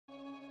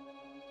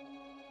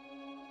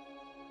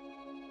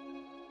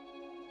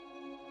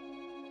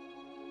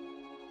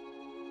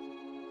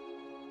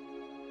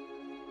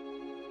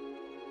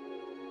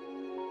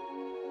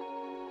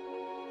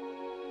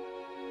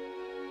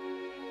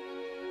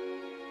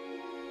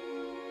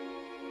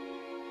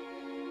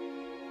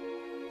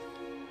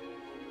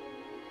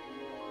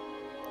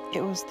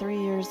It was 3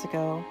 years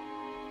ago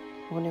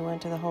when we went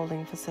to the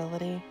holding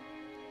facility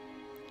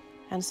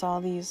and saw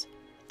these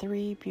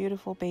 3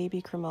 beautiful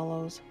baby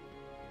Cremellos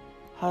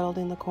huddled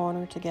in the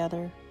corner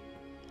together,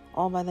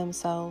 all by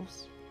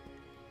themselves.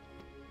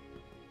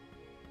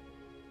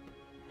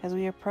 As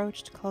we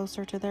approached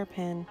closer to their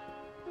pen,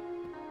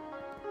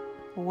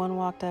 one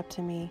walked up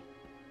to me,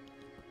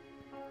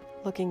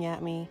 looking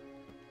at me,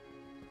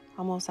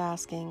 almost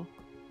asking,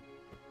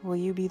 "Will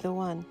you be the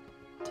one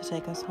to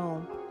take us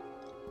home?"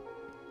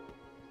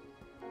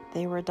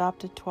 They were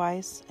adopted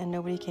twice and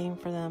nobody came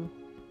for them.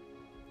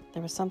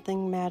 There was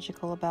something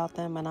magical about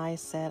them, and I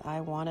said I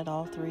wanted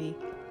all 3.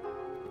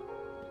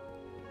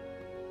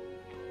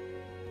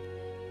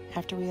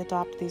 After we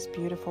adopted these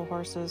beautiful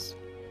horses,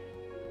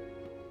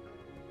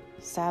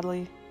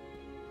 sadly,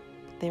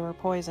 they were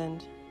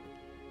poisoned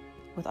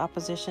with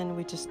opposition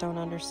we just don't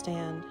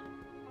understand.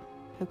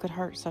 Who could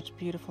hurt such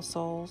beautiful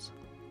souls?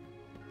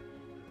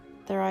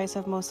 Their eyes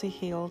have mostly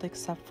healed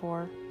except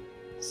for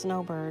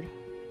Snowbird,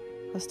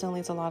 who still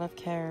needs a lot of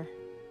care.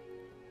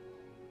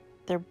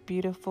 Their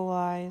beautiful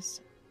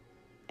eyes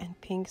and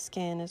pink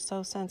skin is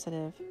so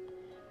sensitive.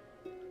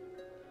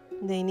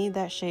 They need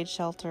that shade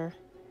shelter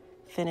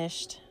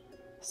finished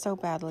so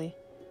badly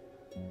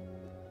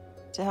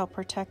to help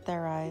protect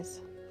their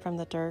eyes from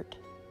the dirt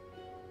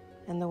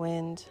and the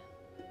wind.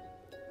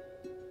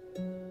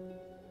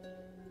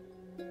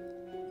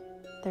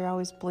 They're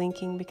always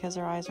blinking because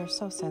their eyes are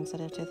so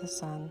sensitive to the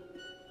sun.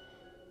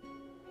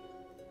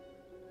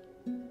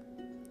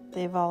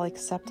 They've all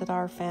accepted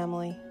our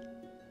family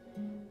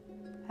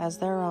as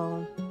their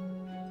own,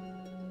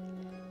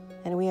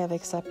 and we have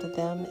accepted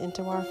them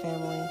into our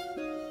family.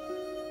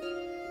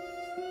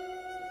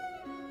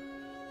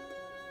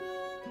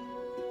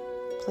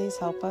 Please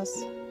help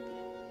us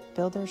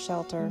build their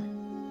shelter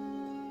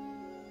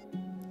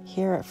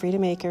here at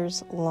Freedom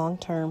Acres long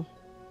term.